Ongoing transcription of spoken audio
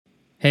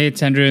Hey,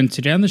 it's Andrew, and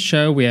today on the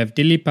show we have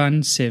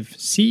Dilipan Siv,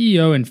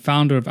 CEO and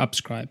founder of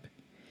Upscribe.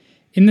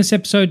 In this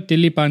episode,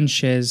 Dilipan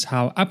shares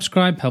how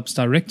Upscribe helps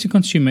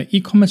direct-to-consumer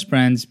e-commerce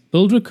brands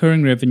build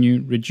recurring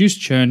revenue, reduce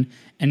churn,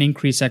 and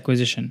increase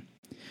acquisition.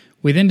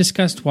 We then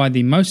discussed why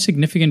the most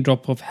significant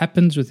drop-off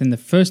happens within the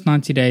first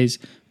 90 days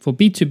for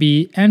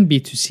B2B and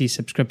B2C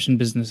subscription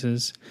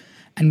businesses.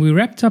 And we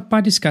wrapped up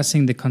by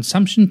discussing the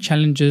consumption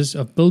challenges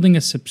of building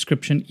a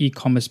subscription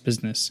e-commerce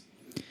business.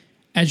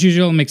 As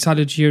usual, I'm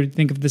excited to hear what you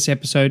think of this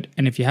episode,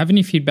 and if you have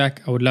any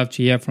feedback, I would love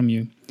to hear from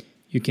you.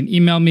 You can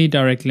email me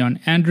directly on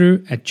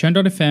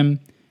andrew@churn.fm.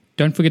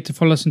 Don't forget to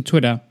follow us on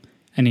Twitter,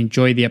 and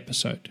enjoy the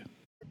episode.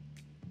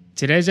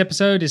 Today's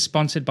episode is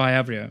sponsored by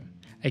Avrio,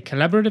 a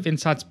collaborative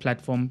insights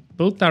platform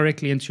built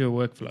directly into your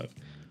workflow.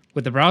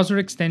 With a browser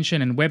extension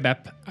and web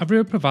app,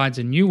 Avrio provides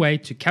a new way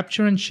to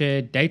capture and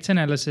share data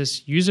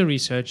analysis, user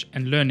research,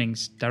 and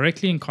learnings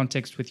directly in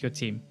context with your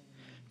team.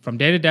 From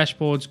data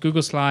dashboards,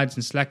 Google Slides,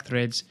 and Slack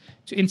threads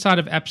to inside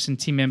of apps and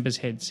team members'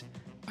 heads,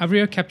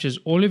 Avrio captures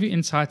all of your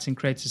insights and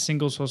creates a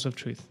single source of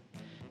truth.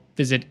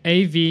 Visit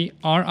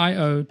avrio.com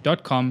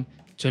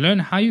to learn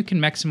how you can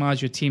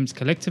maximize your team's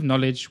collective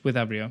knowledge with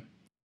Avrio.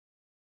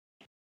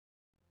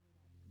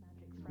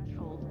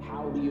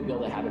 How do you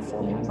build a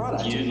habit-forming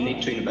product? You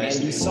need to invest.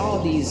 And you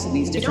saw these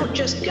different... You don't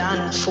just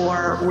gun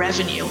for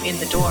revenue in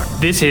the door.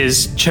 This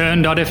is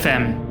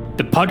Churn.fm,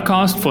 the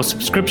podcast for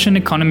subscription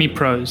economy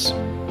pros.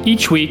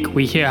 Each week,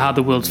 we hear how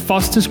the world's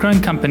fastest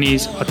growing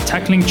companies are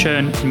tackling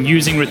churn and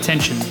using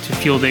retention to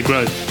fuel their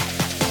growth.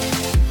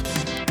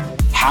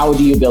 How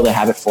do you build a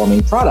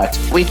habit-forming product?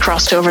 We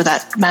crossed over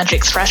that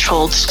magic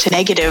threshold to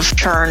negative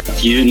churn.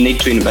 You need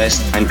to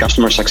invest in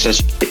customer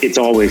success. It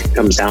always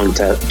comes down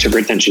to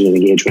retention and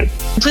engagement.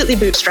 Completely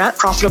bootstrapped,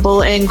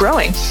 profitable, and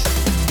growing.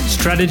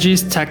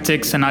 Strategies,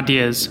 tactics, and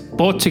ideas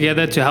brought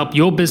together to help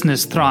your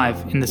business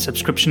thrive in the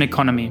subscription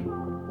economy.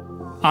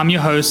 I'm your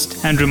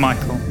host, Andrew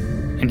Michael,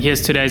 and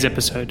here's today's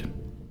episode.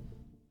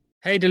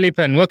 Hey,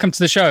 Dilipan, welcome to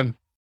the show.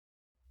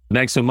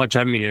 Thanks so much for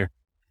having me here.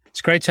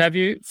 It's great to have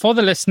you. For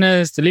the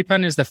listeners,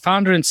 Dilipan is the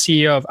founder and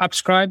CEO of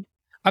Upscribe.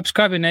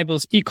 Upscribe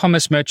enables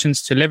e-commerce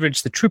merchants to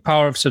leverage the true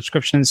power of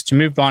subscriptions to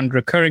move beyond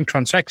recurring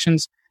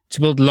transactions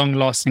to build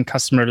long-lasting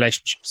customer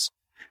relationships.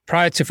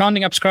 Prior to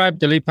founding Upscribe,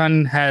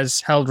 Dilipan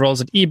has held roles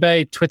at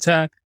eBay,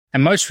 Twitter,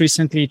 and most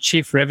recently,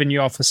 Chief Revenue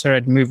Officer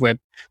at MoveWeb,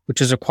 which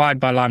was acquired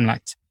by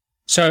Limelight.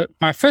 So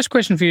my first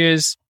question for you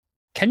is,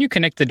 can you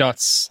connect the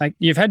dots? Like,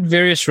 you've had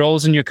various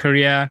roles in your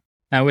career.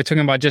 We're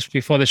talking about just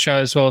before the show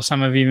as well,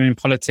 some of even in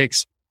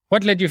politics.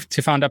 What led you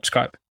to found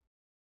Upscribe?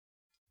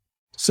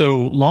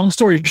 So long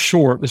story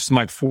short, this is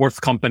my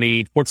fourth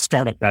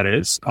startup that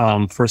is,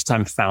 first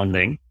time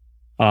founding.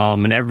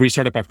 And every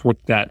startup I've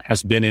worked at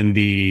has been in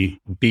the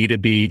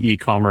B2B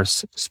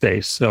e-commerce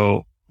space.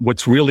 So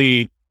what's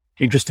really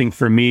interesting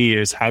for me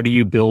is how do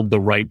you build the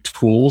right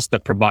tools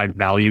that provide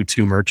value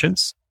to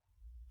merchants?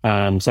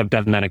 So I've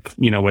done that,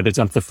 whether it's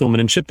on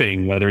fulfillment and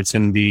shipping, whether it's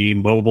in the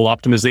mobile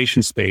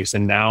optimization space,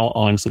 and now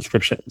on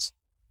subscriptions.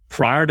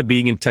 Prior to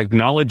being in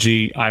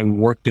technology, I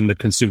worked in the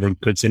consumer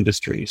goods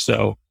industry.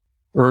 So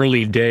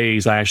early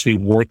days, I actually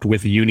worked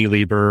with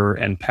Unilever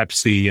and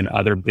Pepsi and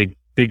other big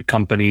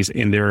companies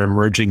in their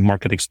emerging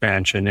market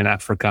expansion in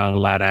Africa,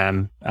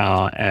 LATAM,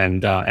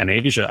 and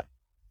Asia.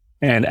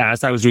 And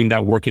as I was doing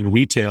that work in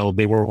retail,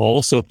 they were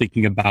also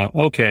thinking about,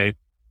 okay,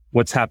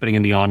 what's happening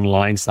in the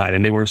online side.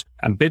 And they were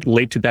a bit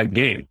late to that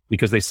game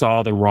because they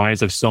saw the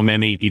rise of so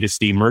many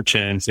D2C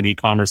merchants and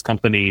e-commerce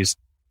companies.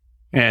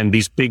 And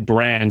these big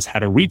brands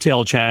had a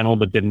retail channel,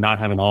 but did not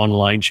have an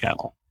online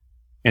channel.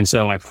 And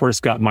so I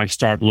first got my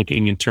start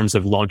looking in terms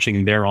of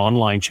launching their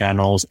online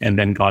channels and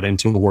then got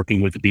into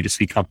working with the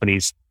D2C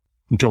companies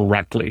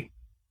directly.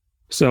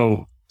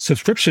 So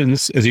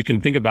subscriptions, as you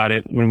can think about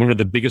it, one of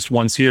the biggest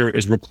ones here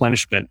is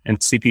replenishment, and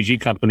CPG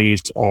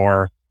companies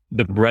are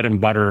the bread and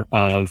butter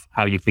of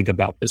how you think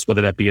about this,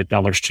 whether that be a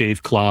Dollar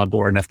Shave Club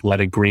or an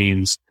Athletic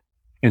Greens.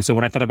 And so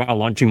when I thought about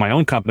launching my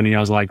own company, I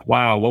was like,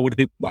 wow,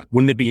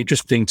 wouldn't it be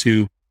interesting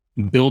to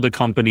build a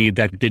company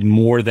that did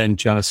more than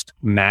just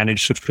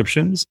manage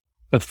subscriptions,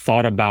 but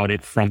thought about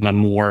it from a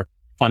more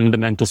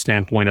fundamental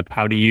standpoint of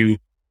how do you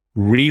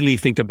really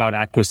think about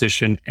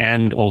acquisition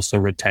and also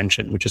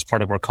retention, which is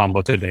part of our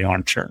combo today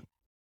on churn.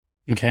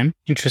 Okay,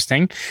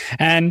 interesting.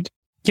 And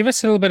give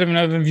us a little bit of an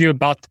overview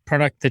about the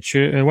product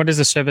what is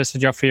the service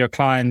that you offer your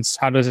clients?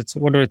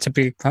 What do a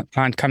typical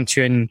client come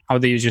to you and how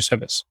they use your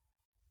service?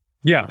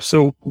 Yeah.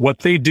 So what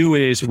they do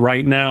is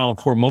right now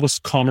for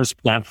most commerce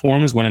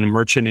platforms, when a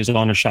merchant is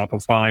on a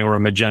Shopify or a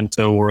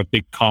Magento or a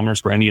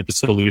BigCommerce or any of the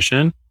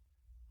solution,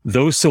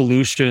 those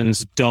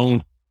solutions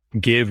don't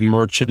give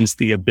merchants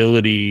the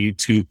ability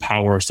to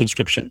power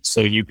subscriptions. So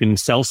you can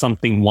sell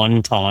something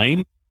one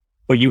time,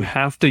 but you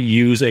have to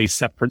use a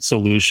separate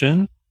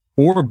solution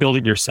or build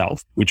it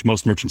yourself, which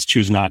most merchants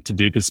choose not to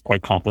do because it's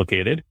quite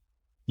complicated.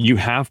 You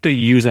have to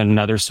use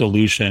another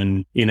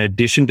solution in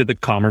addition to the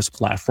commerce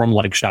platform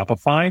like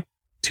Shopify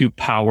to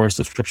power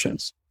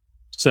subscriptions.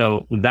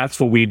 So that's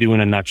what we do in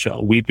a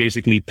nutshell. We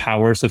basically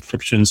power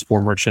subscriptions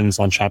for merchants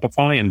on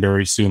Shopify and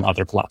very soon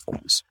other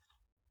platforms.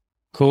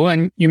 Cool.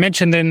 And you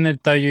mentioned then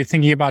that you're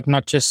thinking about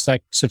not just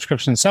like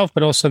subscription itself,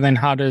 but also then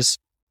how does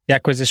the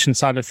acquisition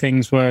side of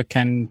things work,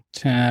 and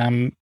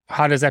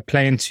how does that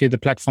play into the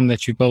platform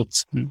that you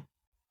built?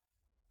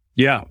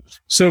 Yeah.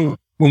 So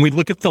when we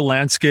look at the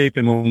landscape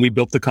and when we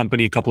built the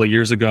company a couple of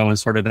years ago and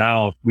started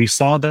out, we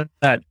saw that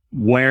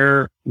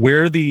where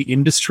the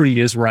industry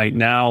is right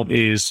now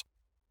is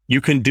you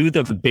can do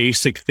the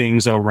basic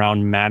things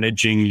around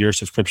managing your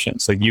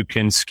subscriptions. Like you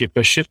can skip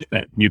a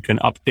shipment, you can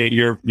update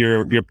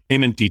your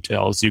payment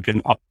details, you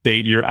can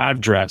update your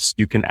address,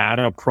 you can add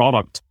a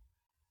product.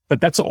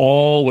 But that's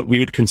all what we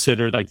would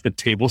consider like the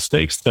table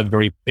stakes, the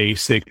very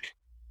basic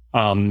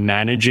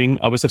managing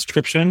of a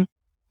subscription.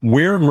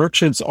 Where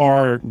merchants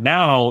are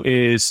now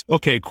is,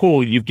 okay,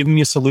 cool. You've given me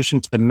a solution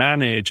to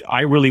manage.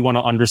 I really want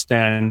to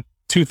understand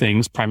two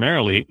things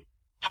primarily.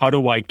 How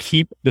do I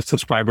keep the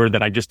subscriber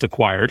that I just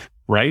acquired,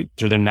 right?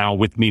 So they're now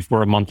with me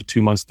for a month,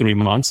 2 months, 3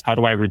 months. How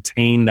do I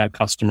retain that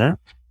customer?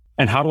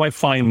 And how do I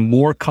find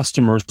more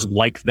customers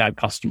like that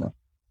customer?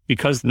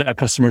 Because that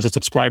customer is a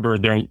subscriber,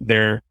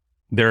 they're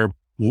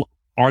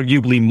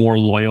arguably more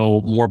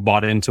loyal, more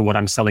bought into what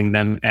I'm selling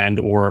them and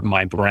or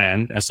my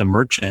brand as a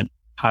merchant.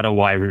 How do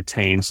I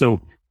retain? So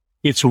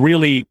it's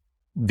really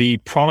the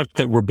product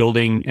that we're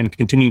building and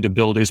continuing to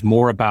build is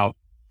more about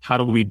how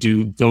do we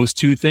do those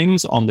two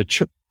things on the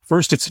chip.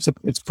 First,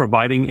 it's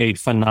providing a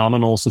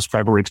phenomenal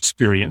subscriber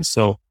experience.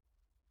 So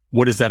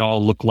what does that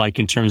all look like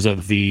in terms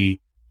of the,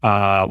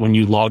 when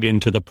you log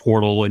into the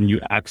portal and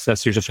you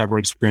access your subscriber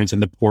experience in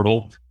the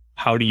portal,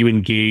 how do you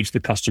engage the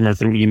customer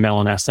through email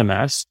and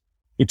SMS?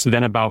 It's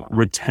then about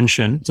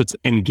retention. So it's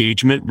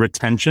engagement,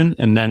 retention,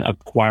 and then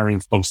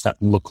acquiring folks that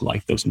look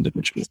like those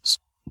individuals.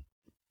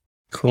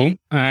 Cool.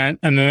 And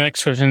the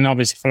next question,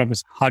 obviously, follow up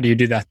is how do you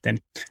do that then?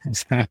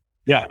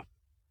 Yeah.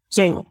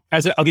 So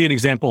I'll give you an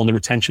example on the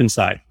retention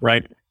side,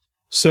 right?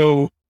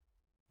 So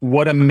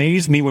what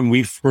amazed me when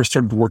we first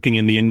started working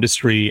in the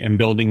industry and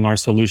building our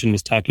solution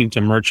is talking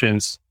to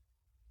merchants.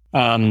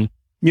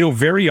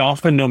 Very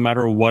often, no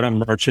matter what a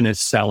merchant is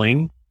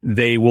selling,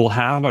 they will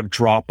have a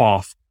drop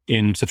off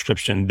in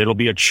subscription. There'll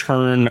be a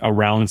churn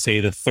around,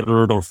 say, the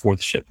third or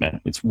fourth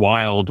shipment. It's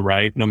wild,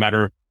 right? No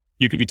matter,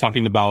 you could be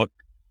talking about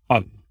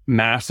a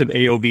massive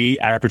AOV,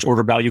 average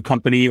order value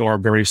company, or a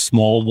very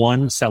small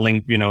one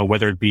selling,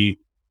 whether it be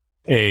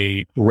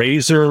a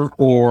razor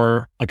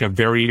or like a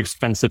very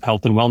expensive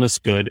health and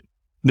wellness good.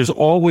 There's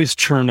always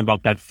churn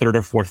about that third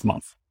or fourth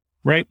month,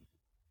 right?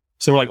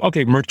 So we're like,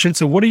 okay, merchant,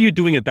 so what are you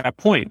doing at that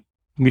point?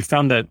 And we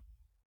found that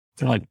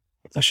they're like,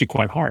 it's actually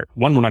quite hard.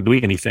 One, we're not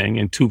doing anything.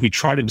 And two, we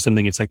try to do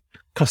something. It's like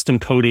custom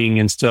coding.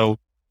 And so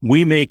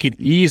we make it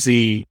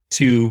easy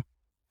to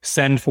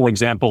send, for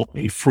example,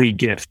 a free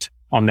gift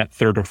on that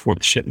third or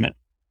fourth shipment,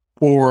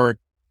 or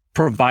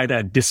provide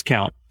a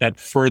discount that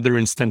further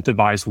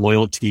incentivize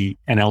loyalty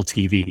and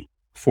LTV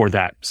for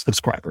that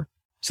subscriber.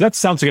 So that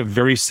sounds like a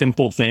very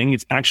simple thing.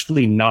 It's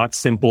actually not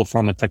simple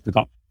from a tech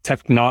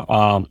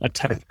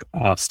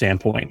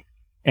standpoint.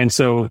 And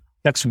so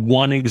that's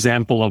one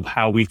example of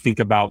how we think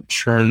about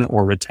churn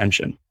or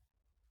retention.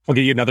 I'll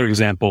give you another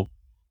example.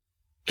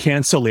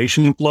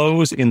 Cancellation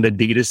flows in the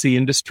D2C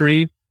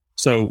industry.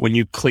 So when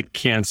you click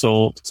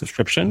cancel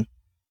subscription,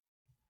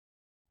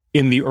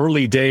 in the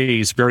early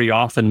days, very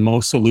often,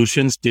 most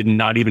solutions did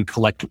not even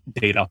collect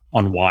data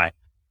on why.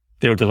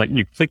 They were like,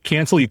 you click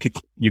cancel,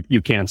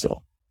 you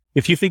cancel.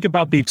 If you think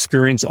about the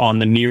experience on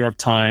the New York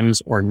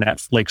Times or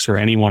Netflix or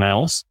anyone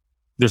else,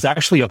 there's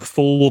actually a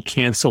full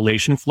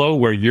cancellation flow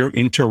where you're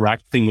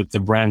interacting with the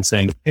brand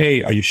saying,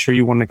 hey, are you sure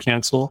you want to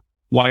cancel?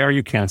 Why are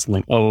you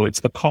canceling? Oh,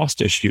 it's a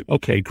cost issue.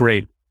 Okay,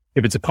 great.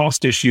 If it's a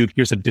cost issue,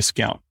 here's a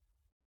discount.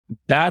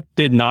 That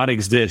did not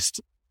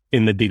exist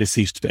in the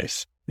D2C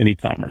space in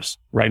e-commerce,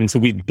 right? And so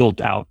we built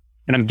out,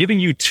 and I'm giving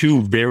you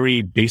two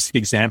very basic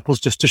examples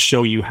just to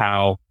show you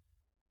how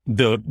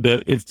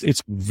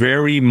it's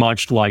very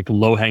much like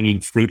low-hanging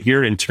fruit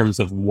here in terms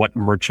of what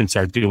merchants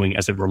are doing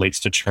as it relates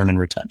to churn and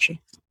retention.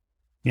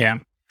 Yeah.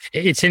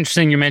 It's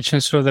interesting you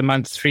mentioned sort of the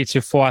month 3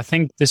 to 4. I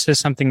think this is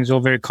something that's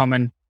all very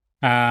common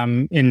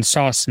in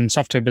SaaS and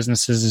software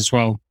businesses as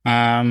well.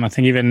 I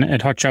think even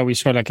at Hotjar, we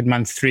saw like at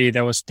month 3,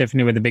 that was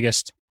definitely where the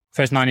biggest,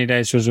 first 90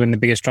 days was when the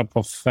biggest drop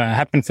off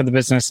happened for the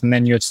business. And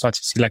then you would start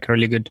to see like a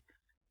really good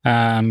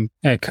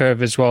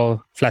curve as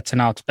well,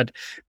 flatten out. But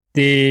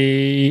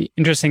the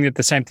interesting that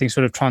the same thing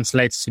sort of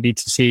translates to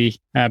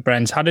D2C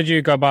brands. How did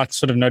you go about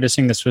sort of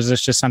noticing this? Was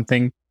this just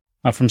something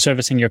from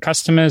servicing your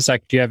customers?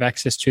 Like, do you have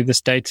access to this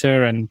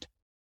data? And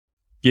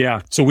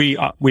yeah, so we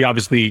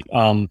obviously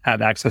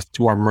have access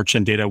to our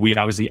merchant data. We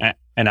obviously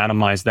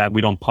anonymize that.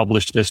 We don't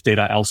publish this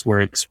data elsewhere.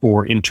 It's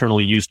for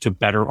internal use to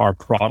better our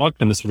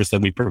product and the service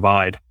that we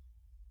provide.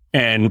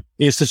 And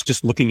it's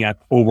just looking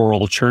at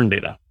overall churn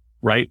data,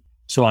 right?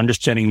 So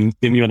understanding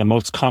the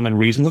most common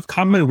reasons. The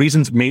common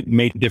reasons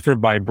may differ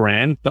by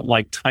brand, but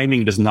like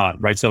timing does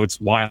not, right? So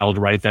it's wild,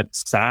 right? That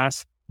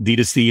SaaS,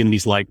 D2C, and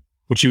these like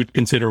what you would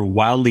consider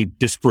wildly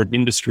disparate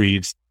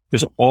industries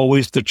there's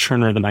always the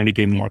churn or the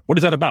 90-day mark. What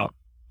is that about?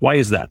 Why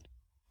is that?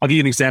 I'll give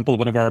you an example of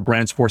one of our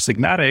brands, Four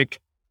Sigmatic,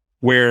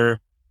 where,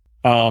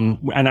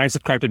 and I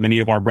subscribe to many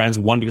of our brands,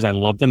 one, because I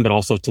love them, but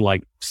also to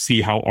like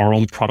see how our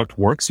own product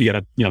works. So you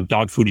got to,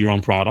 dog food your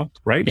own product,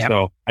 right? Yep.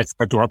 So I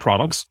subscribe to our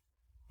products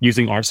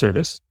using our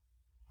service.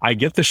 I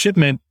get the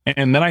shipment.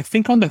 And then I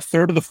think on the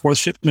third or the fourth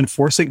shipment,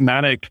 Four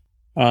Sigmatic,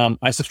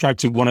 I subscribe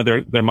to one of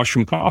their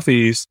mushroom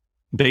coffees.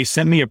 They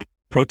sent me a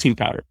protein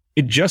powder.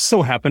 It just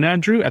so happened,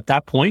 Andrew, at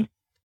that point,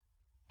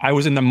 I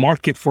was in the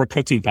market for a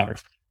protein powder.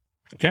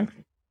 Okay.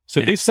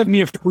 So they sent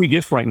me a free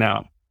gift right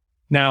now.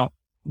 Now,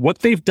 what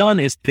they've done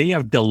is they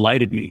have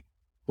delighted me,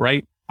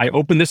 right? I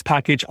opened this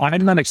package.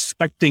 I'm not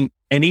expecting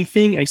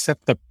anything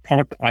except the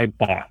product I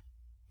bought.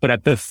 But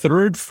at the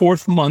third,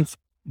 fourth month,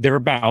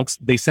 thereabouts,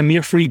 they send me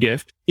a free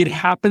gift. It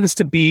happens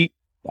to be,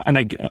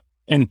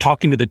 and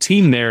talking to the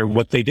team there,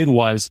 what they did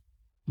was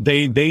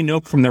they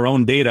know from their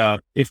own data,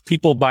 if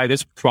people buy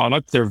this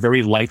product, they're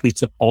very likely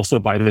to also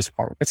buy this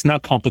product. It's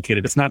not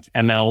complicated. It's not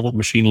ML,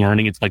 machine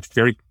learning. It's like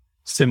very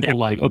simple,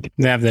 like, okay,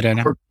 They have the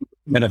data.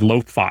 and at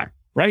lo-fi,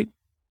 right?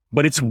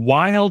 But it's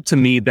wild to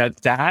me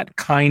that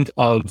kind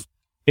of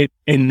it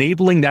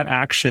enabling that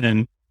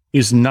action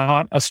is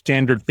not a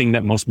standard thing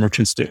that most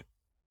merchants do.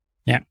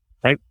 Yeah.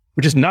 Right.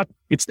 Which is not,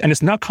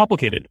 it's not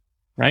complicated.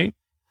 Right.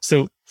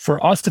 So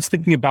for us, it's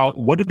thinking about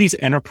what do these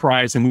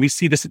enterprise, and we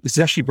see this is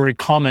actually very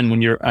common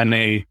when you're on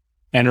a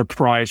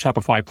enterprise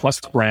Shopify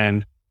Plus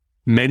brand.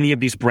 Many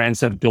of these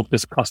brands have built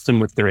this custom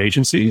with their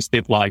agencies.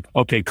 They've like,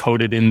 okay,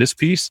 coded in this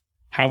piece.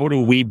 How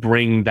do we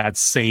bring that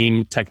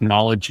same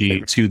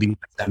technology to the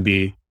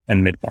SMB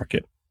and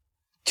mid-market?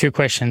 2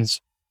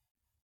 questions.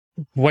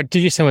 What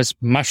did you say was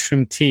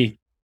mushroom tea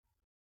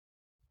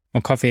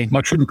or coffee?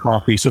 Mushroom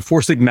coffee. So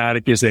Four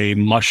Sigmatic is a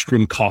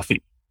mushroom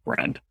coffee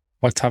brand.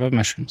 What type of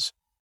mushrooms?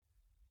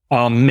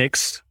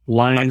 Mixed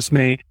lion's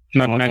mane.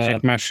 Not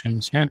magic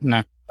mushrooms. Yeah,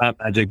 no. Not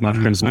magic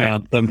mushrooms. Yeah.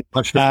 The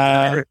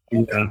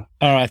mushroom.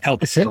 All right.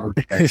 Help. So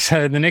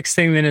the next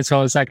thing then as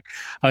well is like,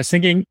 I was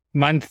thinking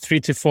month 3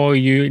 to 4,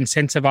 you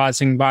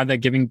incentivizing by either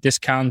giving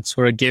discounts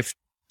or a gift.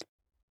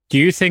 Do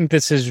you think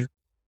this is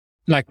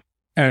like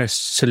a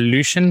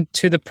solution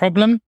to the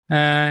problem?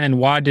 And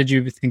why did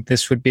you think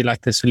this would be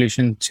like the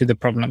solution to the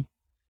problem?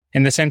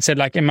 In the sense that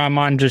like in my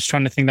mind, just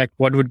trying to think like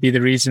what would be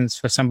the reasons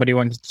for somebody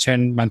wanting to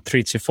turn month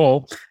 3 to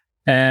 4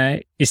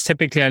 is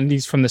typically, at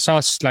least from the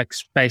SaaS like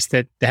space,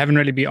 that they haven't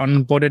really been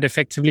onboarded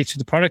effectively to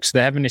the product. So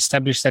they haven't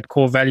established that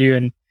core value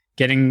and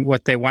getting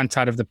what they want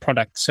out of the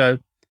product. So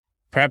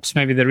perhaps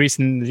maybe the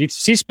reason the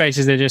D2C space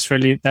is they're just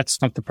really, that's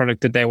not the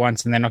product that they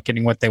want and they're not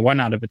getting what they want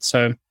out of it.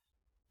 So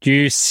do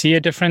you see a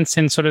difference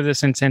in sort of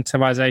this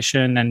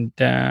incentivization,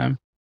 and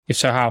if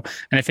so, how?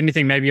 And if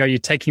anything, maybe are you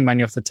taking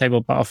money off the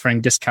table by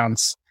offering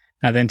discounts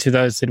then to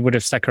those that would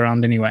have stuck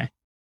around anyway?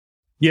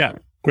 Yeah,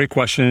 great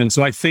question. And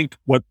so I think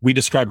what we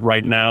described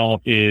right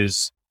now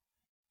is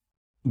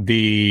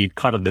the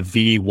kind of the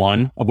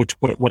V1 of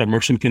what a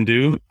merchant can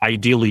do.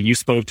 Ideally, you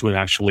spoke to it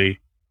actually.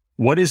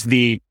 What is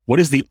the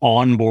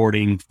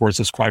onboarding for a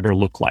subscriber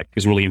look like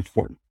is really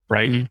important,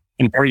 right? Mm-hmm.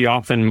 And very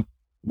often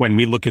when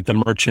we look at the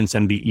merchants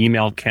and the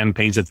email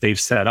campaigns that they've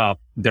set up,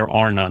 there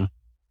are none.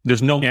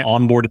 There's no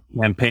onboarding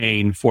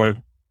campaign for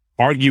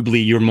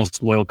arguably your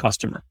most loyal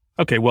customer.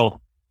 Okay, well,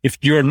 if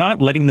you're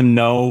not letting them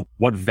know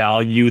what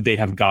value they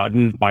have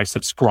gotten by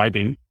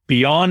subscribing,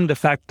 beyond the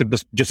fact that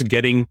just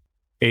getting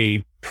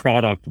a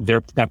product,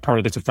 that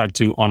product is subscribed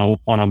to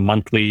on a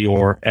monthly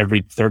or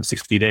every third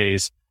 60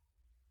 days,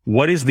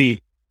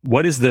 if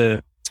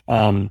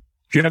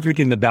you're not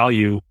getting the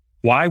value,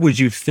 why would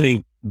you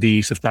think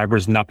the subscriber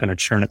is not going to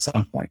churn at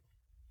some point,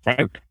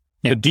 right?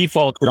 Yeah. The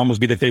default would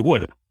almost be that they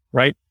would,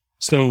 right?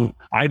 So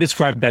I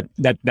describe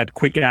that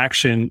quick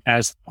action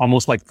as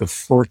almost like the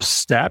first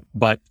step.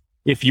 But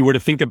if you were to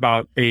think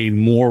about a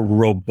more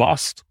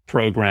robust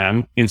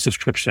program in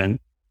subscription,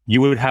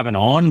 you would have an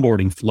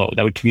onboarding flow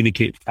that would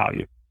communicate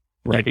value,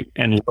 right?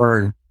 And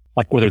learn,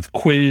 like whether it's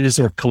quiz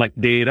or collect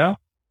data,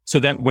 so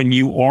that when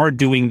you are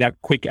doing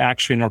that quick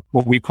action or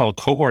what we call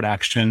cohort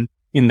action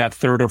in that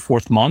third or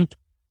fourth month,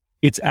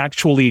 it's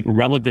actually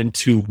relevant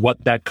to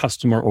what that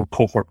customer or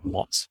cohort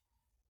wants.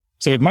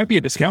 So it might be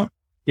a discount.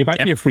 It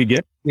might be a free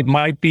gift. It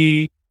might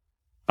be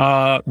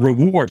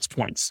rewards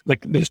points.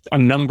 Like there's a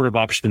number of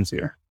options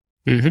here.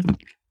 Mm-hmm.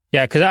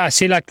 Yeah, because I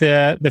see like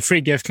the free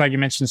gift, like you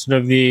mentioned, sort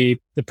of the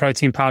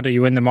protein powder,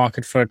 you win the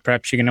market for it.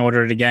 Perhaps you can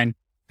order it again.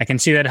 I can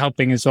see that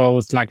helping as well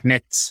with like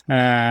net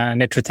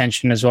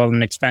retention as well,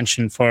 and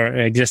expansion for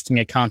existing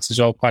accounts as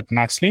well quite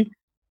nicely.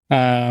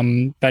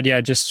 But yeah,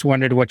 just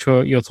wondered what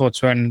your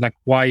thoughts were and like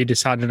why you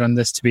decided on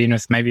this to be in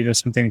with. Maybe there's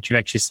something that you've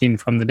actually seen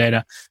from the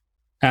data.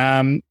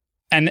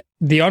 And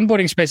the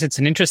onboarding space, it's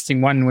an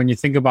interesting one when you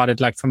think about it,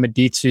 like from a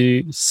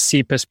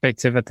D2C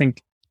perspective. I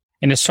think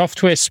in a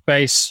software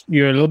space,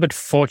 you're a little bit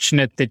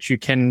fortunate that you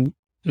can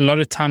a lot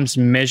of times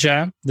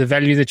measure the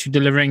value that you're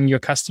delivering your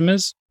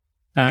customers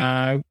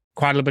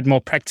quite a little bit more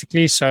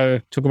practically.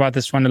 So talk about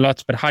this one a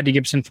lot, but Heidi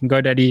Gibson from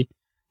GoDaddy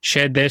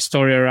shared their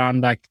story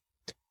around like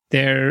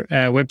their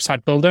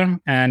website builder.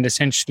 And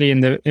essentially in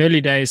the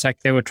early days,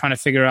 like they were trying to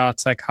figure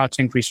out like how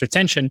to increase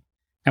retention.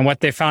 And what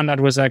they found out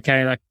was,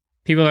 okay, like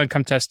people don't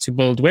come to us to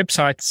build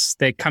websites.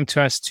 They come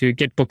to us to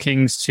get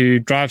bookings, to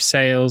drive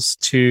sales,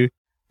 to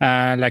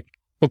like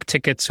book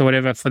tickets or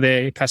whatever for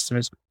their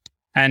customers.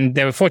 And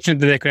they were fortunate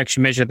that they could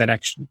actually measure that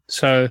action.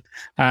 So,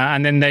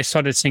 and then they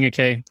started seeing,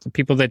 okay, the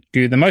people that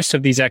do the most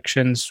of these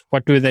actions,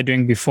 what were they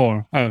doing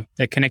before? Oh,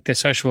 they connect their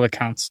social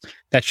accounts.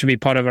 That should be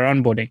part of our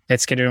onboarding.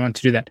 Let's get everyone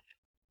to do that.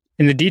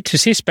 In the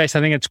D2C space,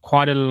 I think it's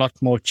quite a lot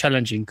more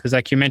challenging because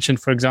like you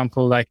mentioned, for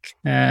example, like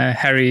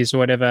Harry's or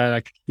whatever,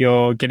 like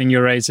you're getting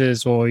your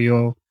razors or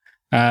your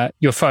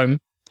foam,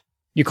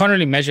 you can't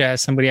really measure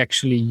has somebody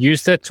actually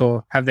used it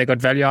or have they got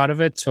value out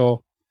of it or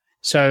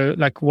so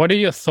like, what are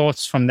your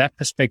thoughts from that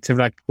perspective?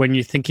 Like when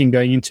you're thinking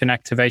going into an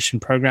activation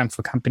program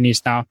for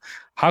companies now,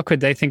 how could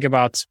they think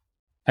about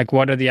like,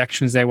 what are the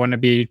actions they want to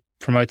be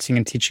promoting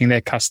and teaching their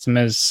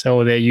customers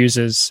or their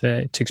users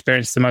to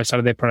experience the most out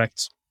of their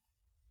products?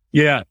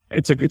 Yeah,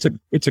 it's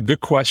a good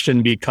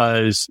question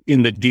because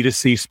in the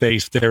D2C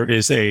space, there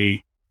is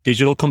a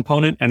digital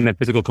component and a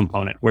physical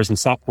component, whereas in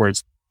software,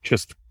 it's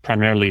just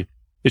primarily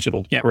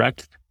digital,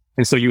 correct?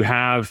 And so you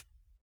have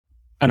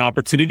an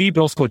opportunity, but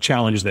also a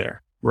challenge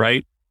there.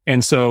 Right.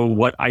 And so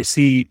what I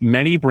see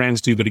many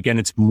brands do, but again,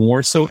 it's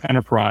more so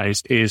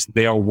enterprise, is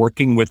they are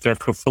working with their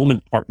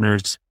fulfillment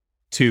partners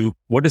to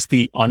what does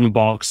the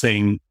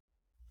unboxing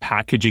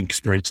packaging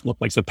experience look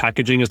like? So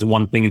packaging is the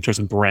one thing in terms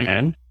of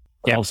brand,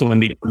 but also in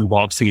the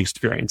unboxing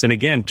experience. And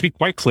again, to be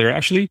quite clear,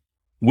 actually,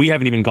 we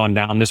haven't even gone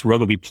down this road,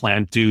 but we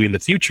plan to in the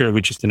future,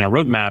 which is in our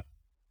roadmap,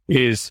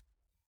 is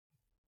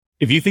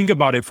if you think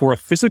about it for a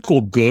physical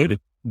good,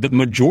 the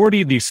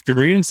majority of the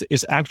experience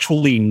is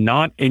actually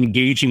not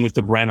engaging with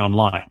the brand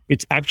online.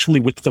 It's actually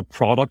with the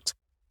product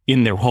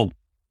in their home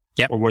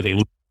or where they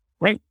live,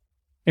 right?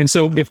 And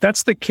so if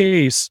that's the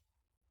case,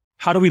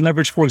 how do we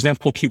leverage, for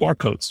example, QR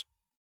codes,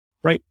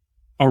 right?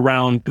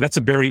 That's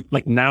a very,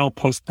 like now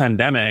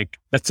post-pandemic,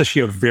 that's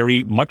actually a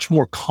very much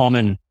more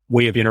common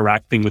way of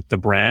interacting with the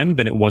brand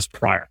than it was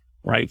prior,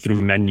 right?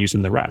 Through menus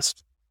and the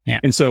rest. Yeah.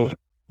 And so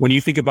when you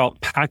think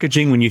about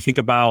packaging, when you think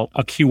about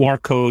a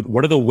QR code,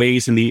 what are the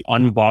ways in the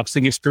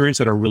unboxing experience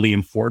that are really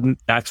important?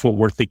 That's what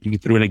we're thinking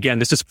through. And again,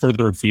 this is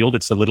further afield.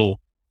 It's a little...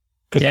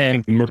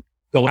 I'm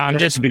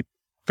just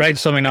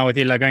brainstorming now with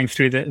you, like going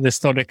through the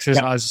thought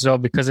exercise as well,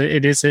 because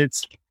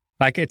it's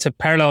like it's a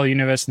parallel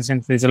universe in the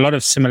sense there's a lot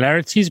of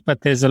similarities,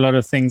 but there's a lot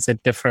of things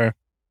that differ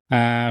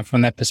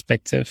from that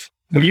perspective.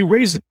 Let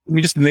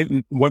me just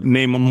name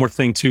one more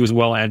thing too as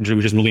well, Andrew,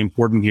 which is really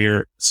important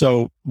here.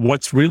 So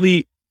what's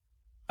really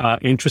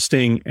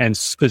interesting and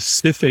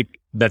specific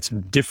that's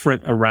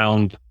different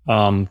around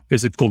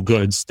physical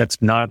goods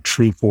that's not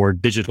true for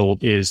digital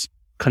is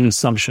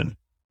consumption,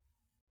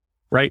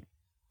 right?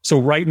 So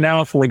right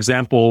now, for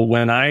example,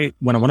 when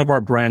one of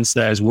our brands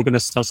says we're going to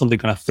sell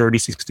something on a 30,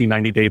 60,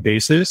 90-day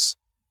basis,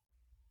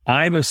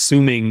 I'm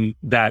assuming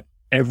that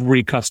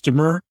every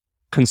customer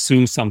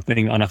consumes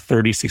something on a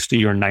 30,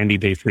 60, or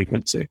 90-day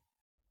frequency.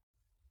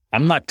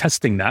 I'm not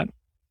testing that.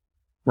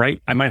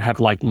 Right? I might have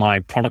like my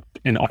product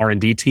and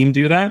R&D team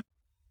do that.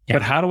 Yeah.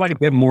 But how do I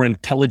get more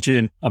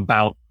intelligent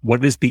about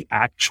what is the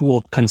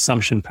actual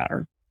consumption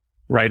pattern?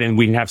 Right. And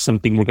we have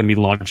something we're going to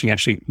be launching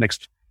actually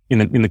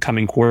in the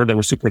coming quarter that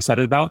we're super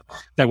excited about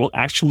that will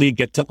actually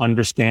get to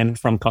understand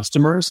from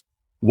customers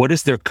what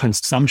does their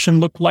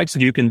consumption look like so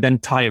you can then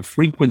tie a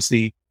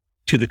frequency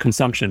to the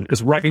consumption.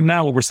 Because right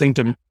now what we're saying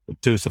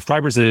to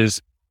subscribers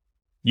is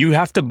you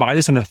have to buy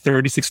this on a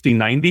 30, 60,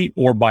 90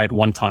 or buy it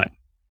one time.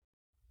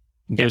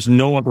 There's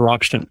no other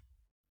option,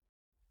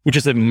 which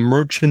is a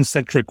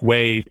merchant-centric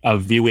way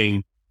of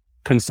viewing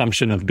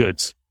consumption of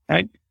goods,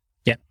 right?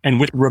 Yeah. And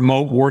with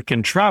remote work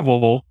and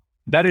travel,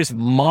 that is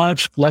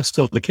much less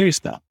so the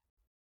case now.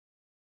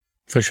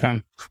 For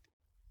sure.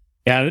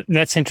 Yeah,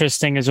 that's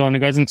interesting as well. And it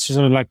goes into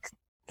sort of like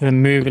the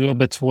move a little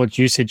bit towards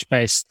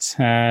usage-based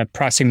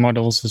pricing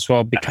models as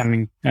well,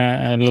 becoming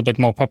a little bit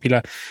more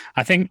popular.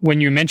 I think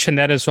when you mentioned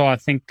that as well, I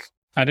think,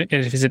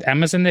 is it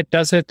Amazon that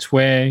does it,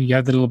 where you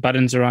have the little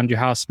buttons around your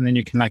house and then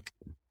you can like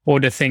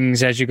order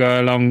things as you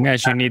go along,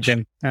 as you need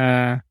them.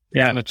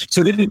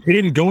 So it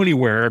didn't go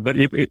anywhere, but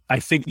I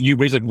think you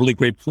raised a really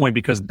great point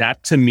because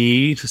that to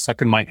me is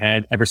stuck in my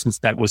head ever since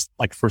that was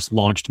like first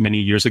launched many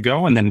years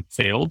ago and then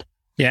failed.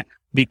 Yeah.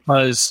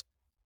 Because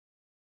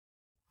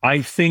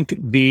I think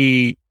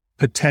the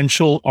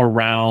potential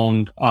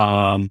around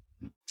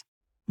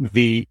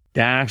the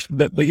dash,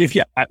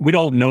 we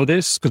don't know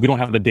this because we don't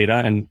have the data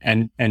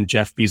and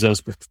Jeff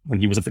Bezos, when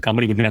he was at the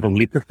company, we didn't have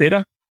released this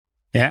data.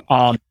 Yeah.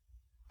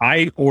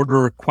 I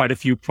order quite a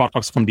few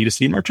products from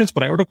D2C merchants,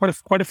 but I order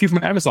quite a few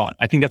from Amazon.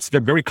 I think that's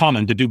very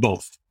common to do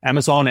both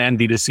Amazon and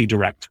D2C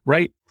direct,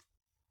 right?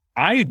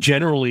 I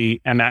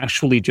generally am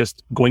actually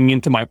just going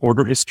into my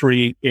order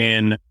history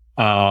in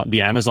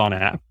the Amazon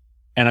app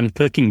and I'm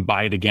clicking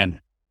buy it again.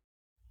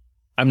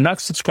 I'm not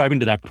subscribing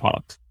to that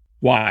product.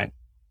 Why?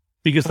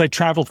 Because I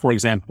travel, for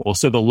example.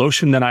 So the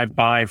lotion that I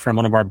buy from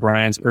one of our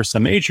brands, Ursa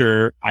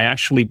Major, I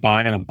actually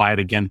buy and I buy it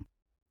again.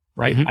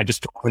 right? I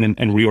just go in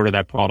and reorder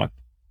that product.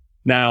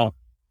 Now,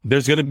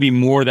 there's going to be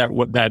more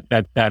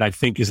that I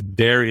think is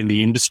there in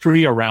the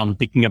industry around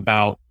thinking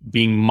about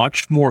being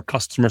much more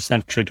customer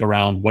centric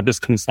around what does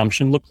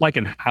consumption look like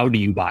and how do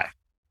you buy?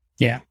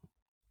 Yeah,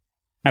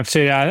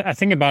 absolutely. I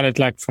think about it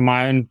like for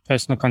my own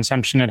personal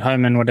consumption at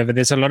home and whatever.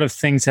 There's a lot of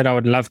things that I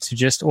would love to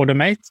just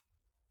automate,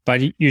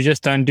 but you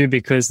just don't do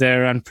because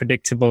they're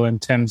unpredictable in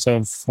terms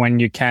of when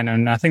you can.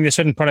 And I think there's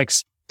certain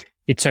products,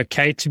 it's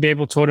okay to be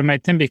able to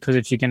automate them because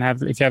if you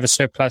have a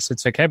surplus,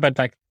 it's okay. But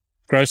like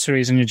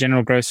groceries and your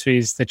general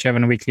groceries that you have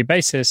on a weekly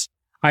basis,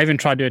 I even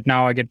try to do it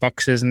now. I get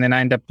boxes and then I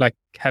end up like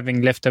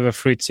having leftover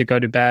fruits to go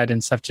to bed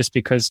and stuff just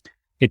because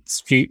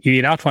it's you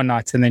eat out one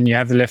night and then you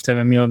have the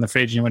leftover meal in the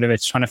fridge and whatever.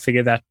 It's trying to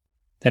figure that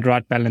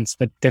right balance,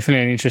 but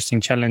definitely an interesting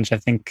challenge, I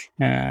think,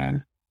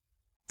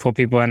 for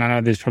people. And I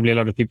know there's probably a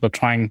lot of people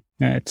trying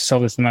to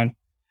solve this at the moment.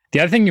 The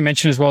other thing you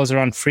mentioned as well is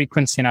around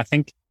frequency. And I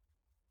think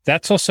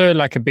that's also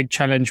like a big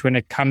challenge when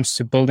it comes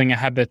to building a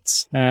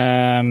habit.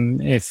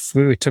 If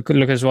we took a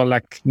look as well,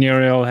 like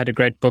Nouriel had a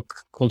great book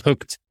called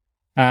Hooked,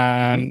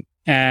 and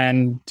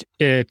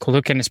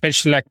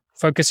especially like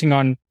focusing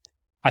on,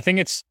 I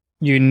think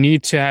you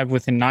need to have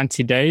within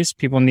 90 days,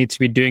 people need to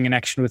be doing an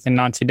action within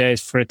 90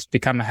 days for it to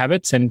become a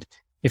habit. And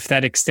if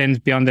that extends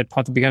beyond that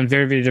part, it becomes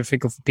very, very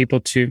difficult for people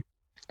to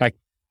like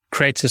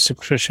create a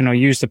subscription or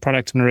use the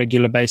product on a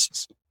regular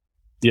basis.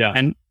 Yeah.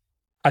 And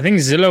I think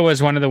Zillow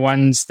was one of the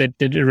ones that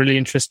did a really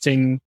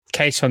interesting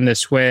case on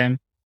this where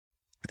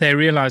they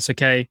realized,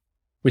 okay,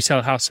 we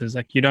sell houses.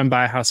 Like you don't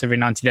buy a house every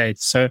 90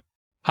 days. So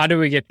how do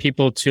we get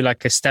people to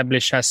like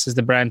establish us as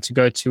the brand to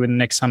go to when the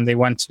next time they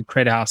want to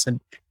create a house?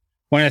 And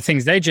one of the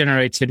things they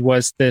generated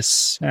was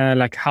this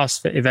like house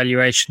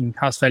valuation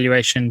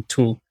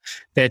tool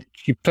that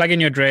you plug in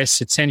your address.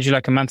 It sends you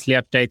like a monthly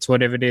update or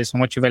whatever it is on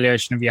what your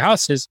valuation of your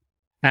house is.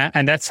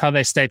 And that's how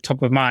they stay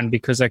top of mind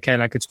because, okay,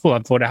 like it's cool.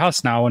 I've bought a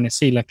house now. I want to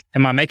see like,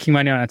 am I making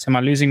money on it? Am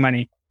I losing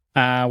money?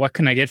 What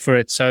can I get for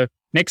it? So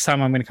next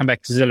time I'm going to come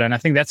back to Zillow. And I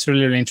think that's a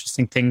really, really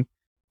interesting thing.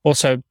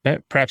 Also,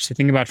 perhaps to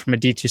think about from a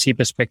D2C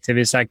perspective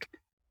is like,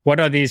 what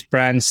are these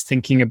brands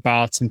thinking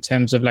about in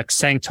terms of like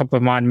staying top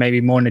of mind, maybe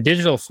more in a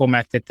digital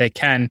format that they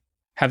can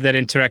have that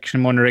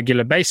interaction more on a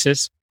regular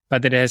basis,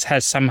 but that it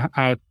has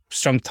somehow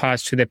strong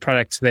ties to their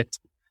product so that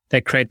they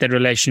create that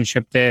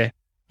relationship there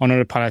on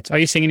autopilot. Are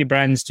you seeing any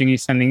brands doing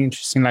something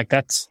interesting like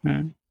that?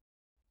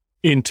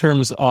 In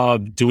terms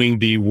of doing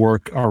the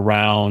work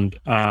around,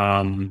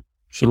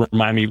 should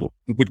remind me,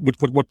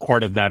 what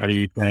part of that are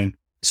you saying?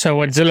 So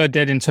what Zillow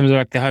did in terms of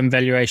like the home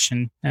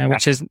valuation,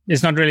 which is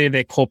not really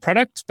their core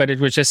product, but it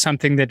was just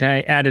something that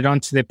they added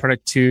onto their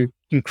product to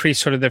increase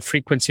sort of the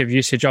frequency of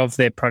usage of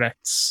their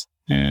products.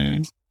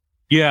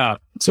 Yeah.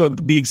 So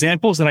the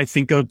examples that I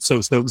think of, so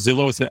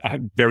Zillow is a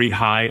very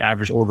high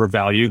average order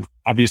value.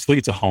 Obviously,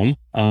 it's a home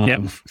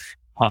in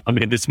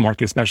this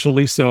market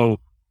especially. So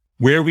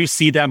where we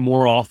see that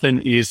more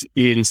often is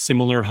in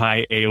similar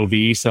high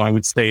AOV. So I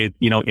would say,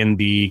 in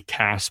the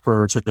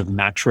Casper sort of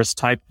mattress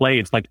type play,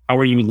 it's like, how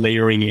are you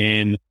layering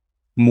in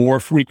more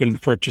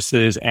frequent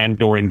purchases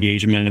and or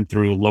engagement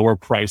through lower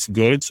price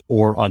goods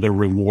or other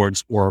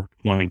rewards or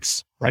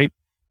points, right?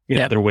 In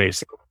other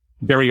ways.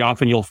 Very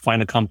often you'll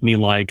find a company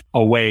like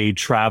Away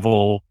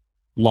Travel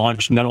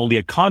launch not only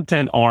a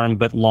content arm,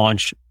 but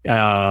launch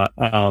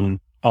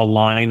a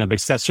line of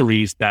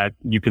accessories that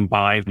you can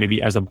buy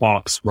maybe as a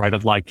box, right?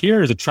 Of like,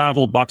 here's a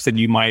travel box that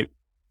you might,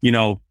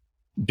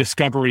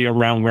 discovery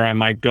around where I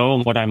might go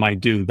and what I might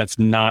do. That's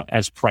not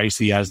as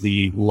pricey as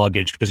the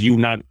luggage because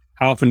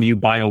how often do you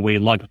buy Away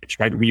luggage,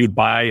 right? You'd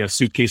buy a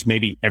suitcase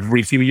maybe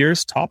every few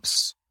years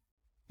tops.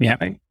 Yeah.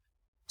 Right?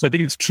 So I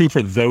think it's true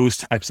for those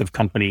types of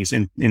companies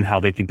in how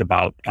they think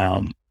about.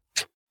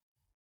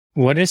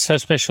 What is so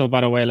special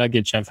about Away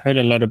luggage? I've heard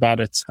a lot about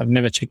it. I've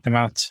never checked them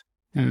out.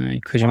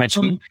 Because you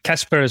mentioned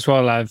Casper as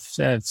well. I've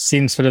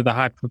seen sort of the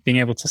hype of being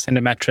able to send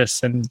a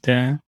mattress,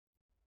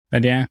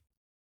 but yeah,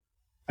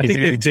 I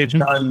think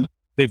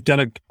they've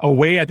done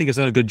Away. I think has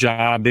done a good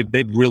job.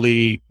 They've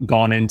really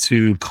gone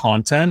into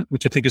content,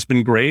 which I think has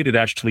been great. It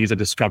actually is a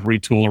discovery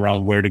tool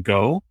around where to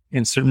go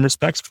in certain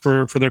respects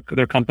for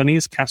their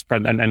companies. Casper,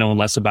 I know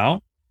less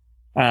about.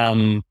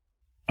 I'm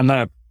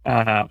not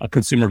a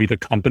consumer of either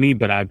company,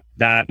 but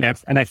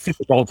and I think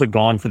they've also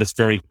gone for this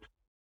very,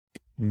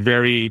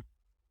 very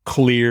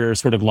clear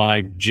sort of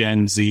like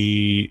Gen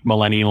Z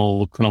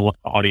millennial kind of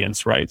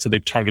audience, right? So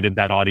they've targeted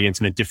that audience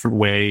in a different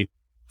way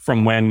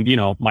from when,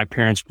 my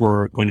parents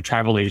were going to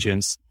travel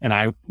agents. And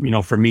I,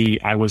 for me,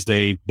 I was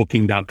a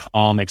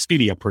Booking.com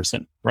Expedia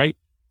person, right?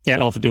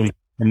 Yeah.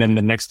 And then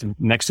the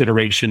next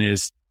iteration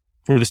is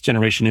for this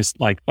generation is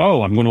like,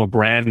 oh, I'm going to a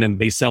brand and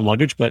they sell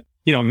luggage. But,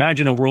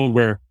 imagine a world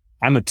where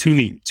I'm a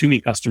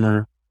Tumi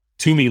customer,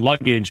 Tumi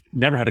luggage,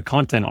 never had a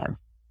content arm,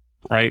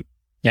 right?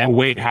 Yeah.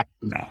 Away it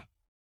happened now.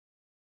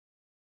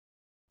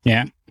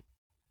 Yeah,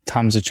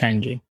 times are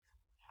changing.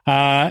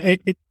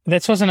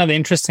 That was another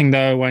interesting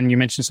though when you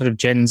mentioned sort of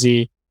Gen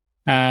Z.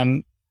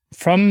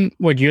 From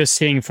what you're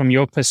seeing from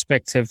your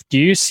perspective, do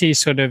you see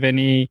sort of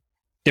any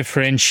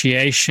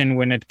differentiation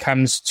when it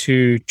comes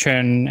to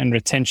churn and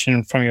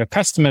retention from your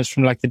customers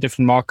from like the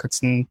different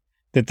markets and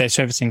that they're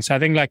servicing. So I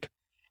think like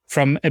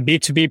from a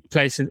B2B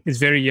place,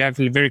 you have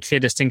a very clear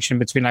distinction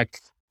between like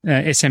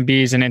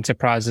SMBs and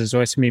enterprises,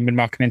 or SMB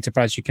mid-market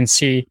enterprise. You can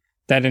see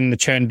that in the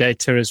churn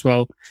data as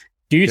well.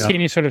 Do you see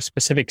any sort of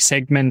specific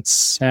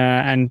segments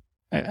and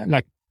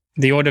like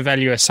the order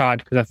value aside,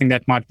 because I think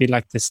that might be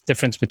like this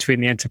difference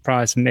between the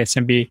enterprise and the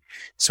SMB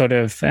sort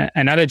of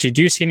analogy.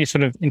 Do you see any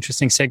sort of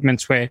interesting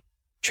segments where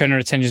churn and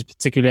retention is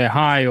particularly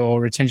high or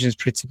retention is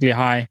particularly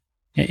high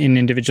in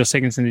individual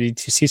segments in the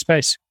D2C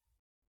space?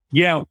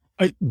 Yeah.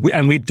 I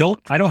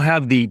don't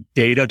have the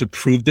data to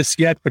prove this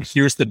yet, but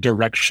here's the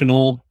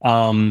directional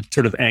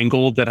sort of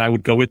angle that I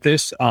would go with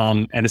this.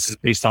 And this is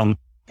based on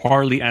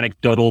partly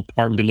anecdotal,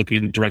 partly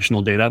looking at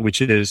directional data,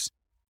 which is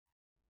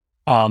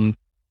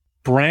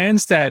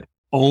brands that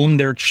own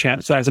their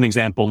channel. So as an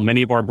example,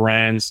 many of our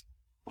brands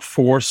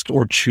forced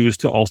or choose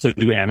to also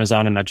do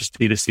Amazon and not just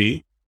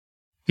D2C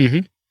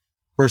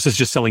versus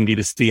just selling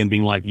D2C and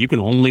being like, you can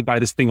only buy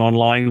this thing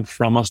online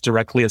from us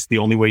directly. It's the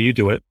only way you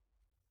do it.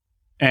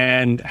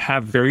 And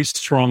have very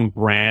strong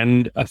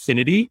brand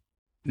affinity.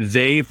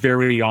 They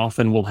very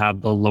often will have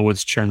the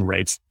lowest churn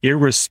rates,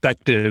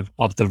 irrespective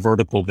of the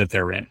vertical that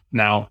they're in.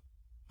 Now,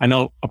 I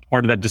know a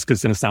part of that just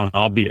is going to sound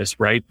obvious,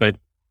 right? But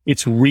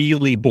it's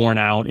really borne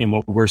out in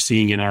what we're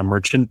seeing in our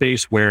merchant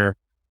base, where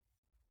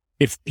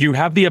if you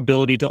have the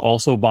ability to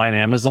also buy on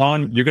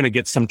Amazon, you're going to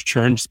get some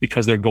churn just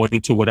because they're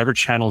going to whatever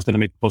channel is going to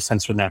make the most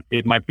sense for them.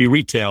 It might be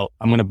retail.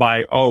 I'm going to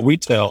buy,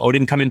 retail. It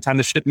didn't come in time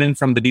to shipment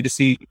from the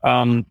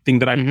D2C thing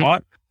that I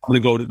bought. I'm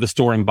going to go to the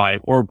store and buy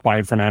it, or buy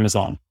it from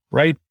Amazon,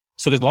 right?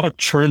 So there's a lot of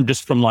churn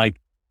just from like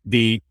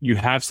you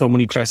have so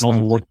many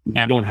channels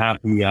and don't have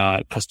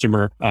the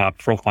customer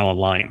profile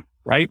online,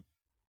 right?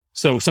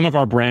 So some of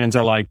our brands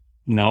are like,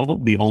 no,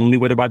 the only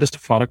way to buy this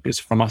product is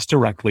from us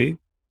directly.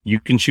 You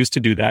can choose to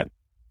do that.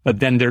 But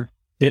then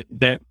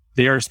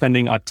they are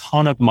spending a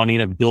ton of money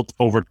and have built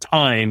over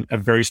time a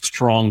very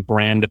strong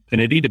brand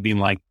affinity to being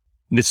like,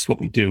 this is what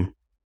we do.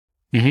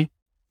 And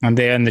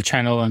they own the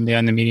channel and they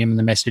own the medium and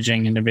the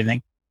messaging and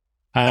everything.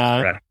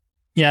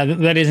 Yeah,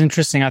 that is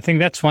interesting. I think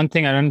that's one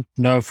thing. I don't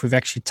know if we've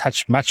actually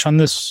touched much on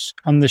this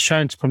on the show.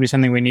 It's probably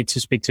something we need to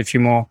speak to a few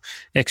more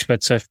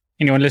experts. So if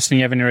anyone listening,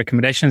 you have any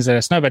recommendations, let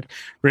us know. But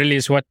really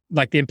is what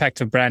like the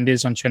impact of brand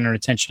is on churn and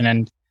retention.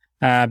 And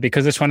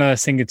because it's one of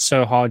those things, it's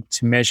so hard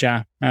to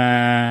measure.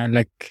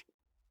 Like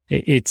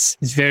it's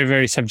very,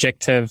 very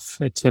subjective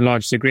to a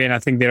large degree. And I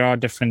think there are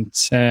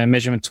different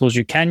measurement tools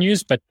you can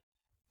use, but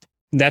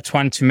that's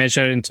one to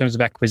measure in terms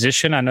of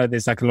acquisition. I know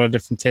there's like a lot of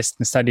different tests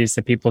and studies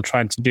that people are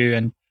trying to do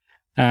and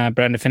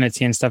brand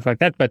affinity and stuff like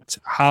that. But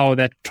how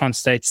that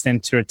translates then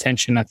to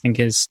retention, I think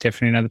is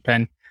definitely another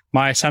plan.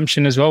 My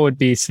assumption as well would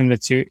be similar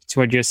to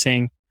what you're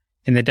saying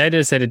in the data,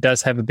 is that it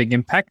does have a big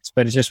impact,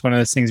 but it's just one of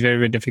those things very,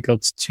 very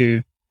difficult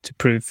to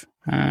prove.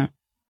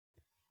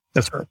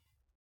 That's right.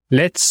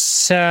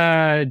 Let's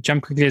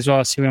jump quickly as well.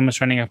 I see we're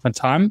almost running up on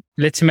time.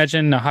 Let's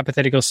imagine a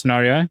hypothetical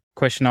scenario.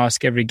 Question I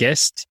ask every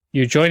guest.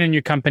 You join a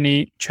new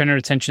company, churn and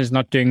retention is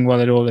not doing well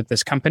at all at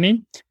this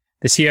company.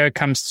 The CEO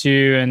comes to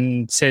you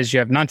and says you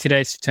have 90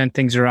 days to turn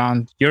things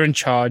around. You're in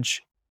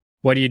charge.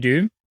 What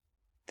do?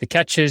 The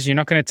catch is you're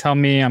not going to tell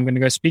me I'm going to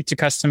go speak to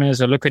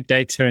customers or look at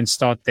data and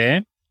start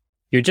there.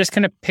 You're just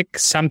going to pick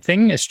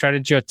something, a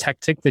strategy or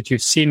tactic that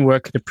you've seen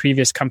work at a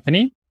previous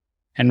company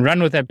and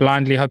run with that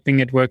blindly, hoping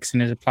it works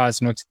and it applies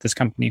and works at this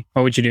company.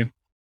 What would you do?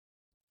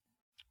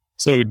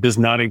 So it does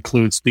not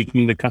include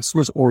speaking to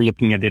customers or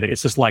looking at data.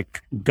 It's just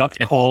like gut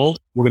call.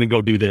 We're going to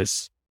go do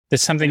this.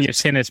 There's something you've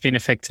seen that's been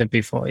effective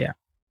before. Yeah.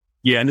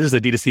 Yeah. And this is a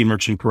D2C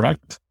merchant,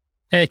 correct?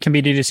 Yeah, it can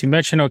be D2C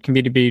merchant or it can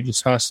be B2B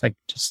SaaS, like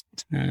just.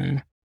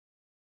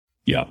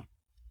 Yeah.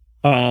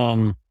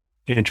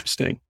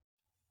 Interesting.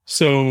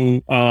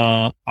 So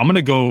I'm going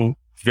to go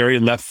very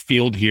left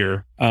field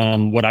here.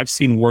 What I've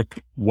seen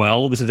work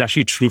well, this is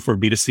actually true for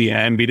B2C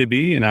and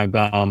B2B,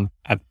 and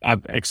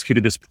I've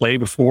executed this play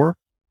before,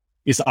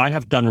 is I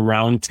have done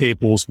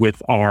roundtables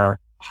with our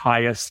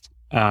highest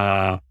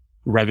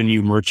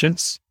revenue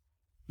merchants,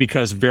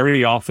 because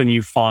very often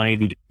you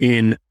find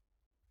in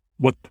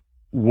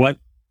what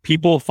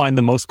people find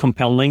the most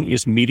compelling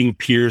is meeting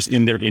peers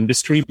in their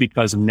industry,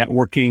 because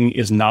networking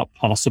is not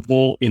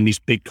possible in these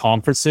big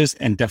conferences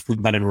and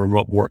definitely not in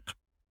remote work,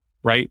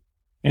 right?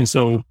 And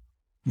so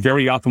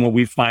very often what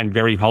we find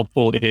very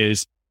helpful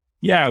is,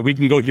 yeah, we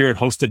can go here and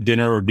host a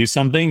dinner or do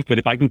something, but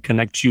if I can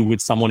connect you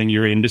with someone in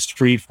your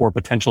industry for a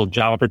potential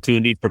job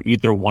opportunity for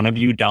either one of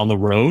you down the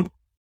road,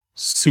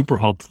 super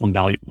helpful and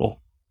valuable,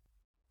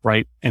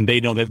 right? And they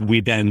know that we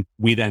then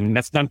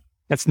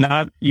that's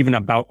not even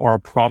about our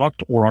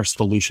product or our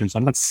solutions.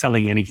 I'm not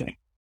selling anything.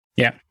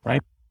 Yeah.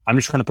 Right. I'm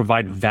just trying to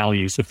provide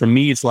value. So for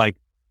me, it's like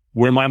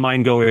where my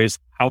mind goes is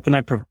how can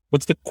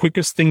what's the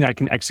quickest thing I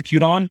can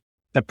execute on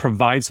that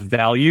provides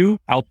value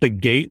out the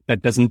gate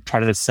that doesn't try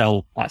to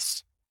sell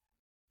us?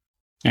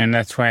 And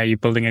that's why you're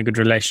building a good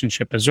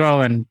relationship as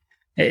well. And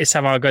it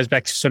somehow goes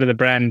back to sort of the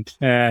brand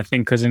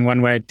thing, because in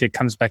one way it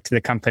comes back to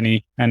the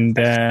company and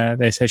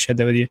they associate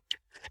that with you.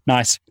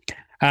 Nice.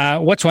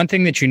 What's one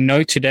thing that you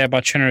know today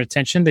about churn and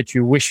retention that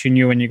you wish you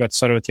knew when you got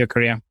started with your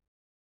career?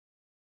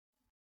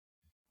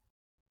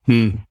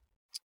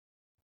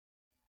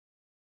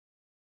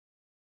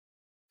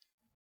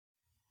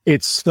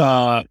 It's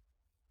the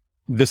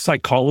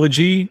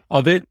psychology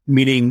of it,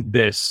 meaning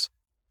this.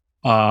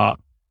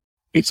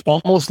 It's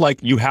almost like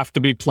you have to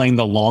be playing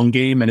the long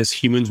game, and as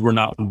humans, we're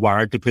not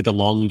wired to play the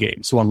long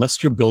game. So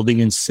unless you're building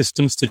in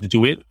systems to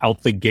do it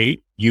out the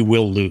gate, you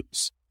will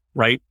lose,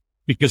 right?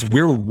 Because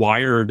we're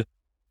wired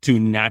to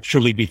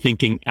naturally be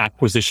thinking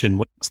acquisition.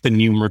 What's the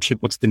new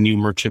merchant? What's the new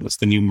merchant? What's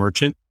the new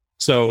merchant?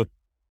 So,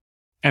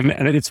 and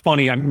it's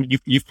funny. I mean,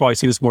 you've probably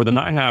seen this more than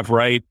I have,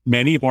 right?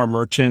 Many of our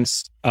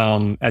merchants,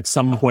 at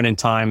some point in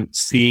time,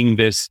 seeing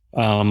this,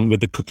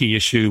 with the cookie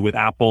issue with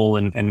Apple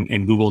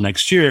and Google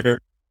next year,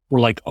 we're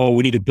like, oh,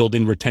 we need to build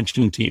in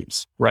retention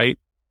teams, right?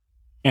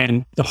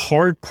 And the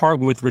hard part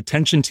with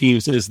retention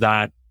teams is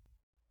that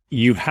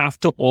you have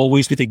to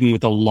always be thinking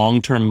with a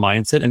long-term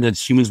mindset. And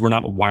as humans, we're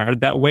not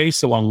wired that way.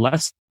 So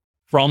unless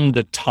from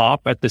the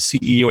top at the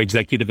CEO,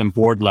 executive, and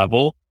board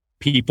level,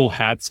 people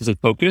had this as a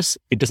focus,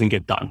 it doesn't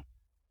get done.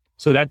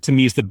 So that to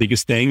me is the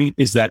biggest thing,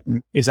 is that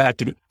I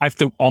have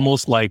to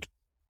almost like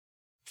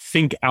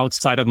think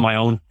outside of my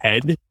own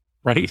head,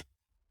 right?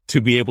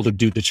 To be able to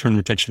do the churn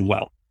retention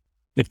well,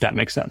 if that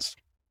makes sense.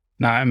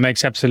 No, it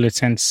makes absolute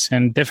sense.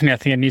 And definitely, I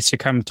think it needs to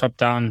come top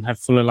down, have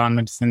full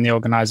alignment within the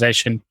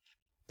organization.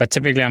 But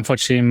typically,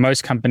 unfortunately, in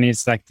most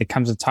companies, like there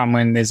comes a time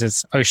when there's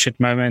this oh shit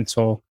moment,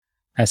 or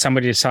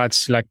somebody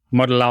decides to like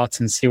model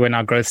out and see when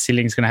our growth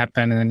ceiling is going to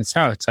happen. And then it's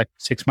like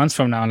 6 months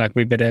from now, like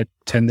we better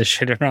turn this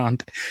shit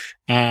around.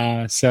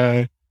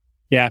 So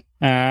yeah,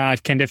 I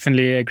can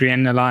definitely agree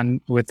and align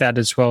with that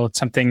as well. It's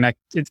something like,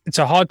 it's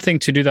a hard thing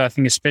to do though, I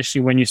think, especially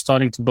when you're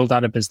starting to build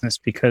out a business,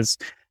 because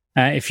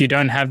if you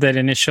don't have that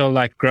initial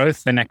like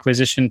growth and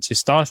acquisition to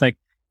start, like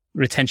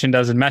retention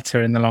doesn't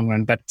matter in the long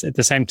run. But at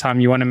the same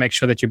time, you want to make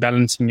sure that you're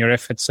balancing your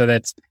efforts so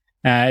that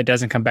it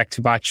doesn't come back to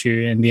bite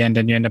you in the end,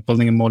 and you end up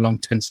building a more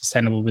long-term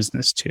sustainable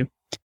business too.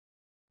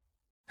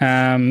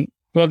 Well,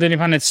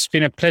 Dilipan, it's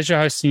been a pleasure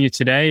hosting you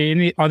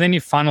today. Are there any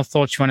final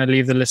thoughts you want to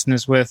leave the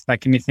listeners with,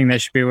 like anything they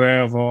should be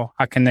aware of, or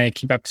how can they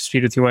keep up to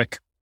speed with your work?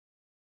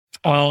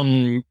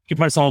 Keep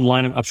us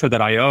online at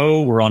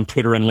Upstart.io. We're on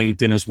Twitter and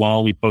LinkedIn as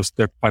well. We post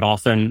there quite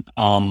often.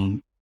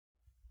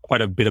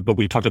 Quite a bit of what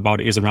we talked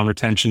about is around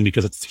retention,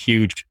 because it's a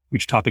huge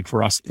topic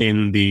for us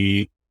in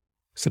the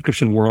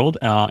subscription world.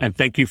 And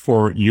thank you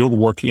for your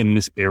work in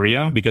this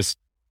area, because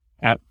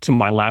to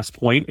my last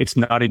point, it's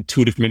not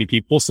intuitive for many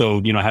people.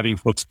 So, having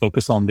folks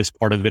focus on this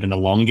part of it in the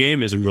long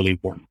game is really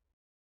important.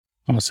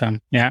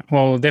 Awesome. Yeah.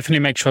 Well, definitely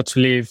make sure to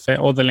leave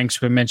all the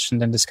links we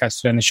mentioned and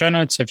discussed in the show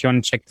notes. If you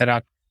want to check that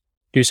out,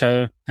 do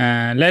so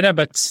later.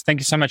 But thank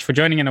you so much for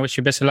joining, and I wish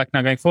you best of luck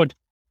now going forward.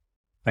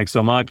 Thanks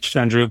so much,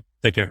 Andrew.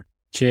 Take care.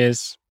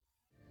 Cheers.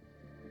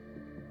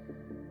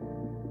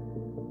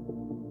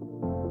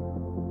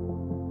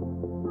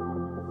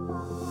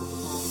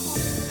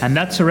 And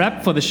that's a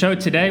wrap for the show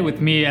today with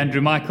me,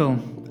 Andrew Michael.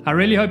 I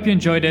really hope you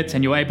enjoyed it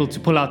and you're able to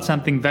pull out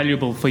something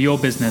valuable for your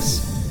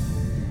business.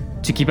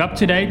 To keep up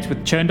to date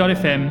with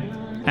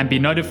Churn.fm and be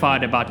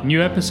notified about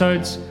new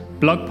episodes,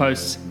 blog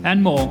posts,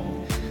 and more,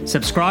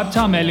 subscribe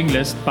to our mailing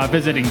list by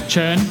visiting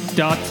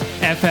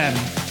Churn.fm.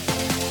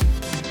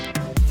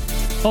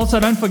 Also,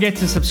 don't forget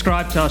to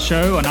subscribe to our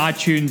show on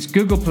iTunes,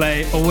 Google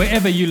Play, or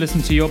wherever you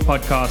listen to your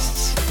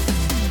podcasts.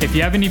 If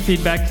you have any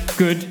feedback,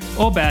 good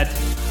or bad,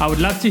 I would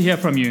love to hear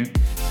from you.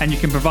 And you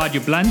can provide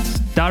your blunt,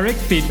 direct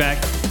feedback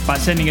by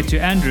sending it to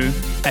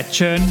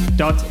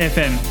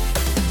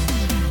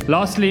andrew@churn.fm.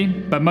 Lastly,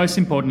 but most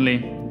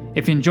importantly,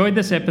 if you enjoyed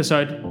this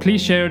episode, please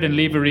share it and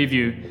leave a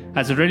review,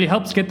 as it really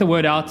helps get the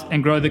word out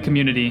and grow the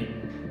community.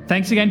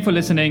 Thanks again for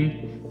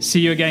listening.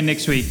 See you again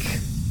next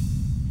week.